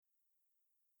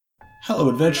Hello,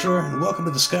 adventurer, and welcome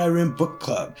to the Skyrim Book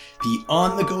Club, the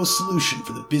on-the-go solution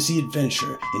for the busy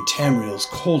adventure in Tamriel's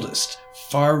coldest,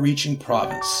 far-reaching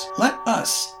province. Let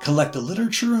us collect the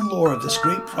literature and lore of this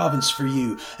great province for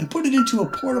you and put it into a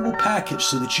portable package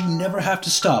so that you never have to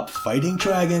stop fighting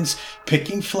dragons,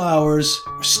 picking flowers,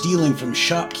 or stealing from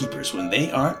shopkeepers when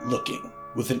they aren't looking.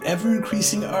 With an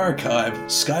ever-increasing archive,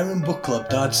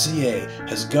 SkyrimBookClub.ca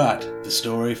has got the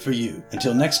story for you.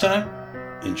 Until next time,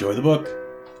 enjoy the book.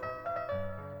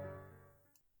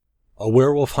 A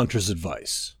Werewolf Hunter's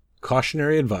Advice.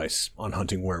 Cautionary advice on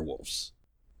hunting werewolves.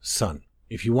 Son,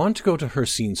 if you want to go to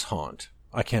Hircine's haunt,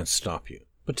 I can't stop you.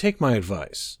 But take my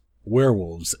advice.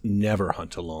 Werewolves never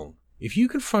hunt alone. If you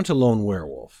confront a lone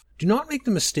werewolf, do not make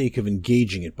the mistake of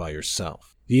engaging it by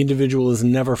yourself. The individual is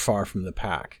never far from the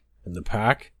pack, and the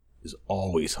pack is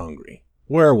always hungry.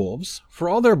 Werewolves, for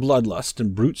all their bloodlust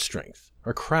and brute strength,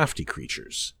 are crafty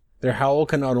creatures. Their howl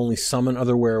can not only summon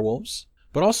other werewolves,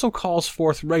 but also calls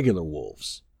forth regular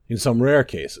wolves. In some rare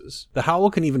cases, the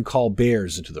howl can even call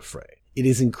bears into the fray. It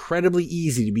is incredibly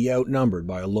easy to be outnumbered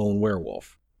by a lone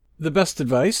werewolf. The best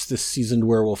advice this seasoned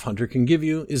werewolf hunter can give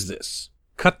you is this: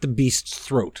 cut the beast's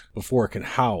throat before it can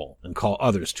howl and call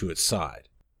others to its side.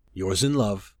 Yours in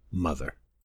love, Mother.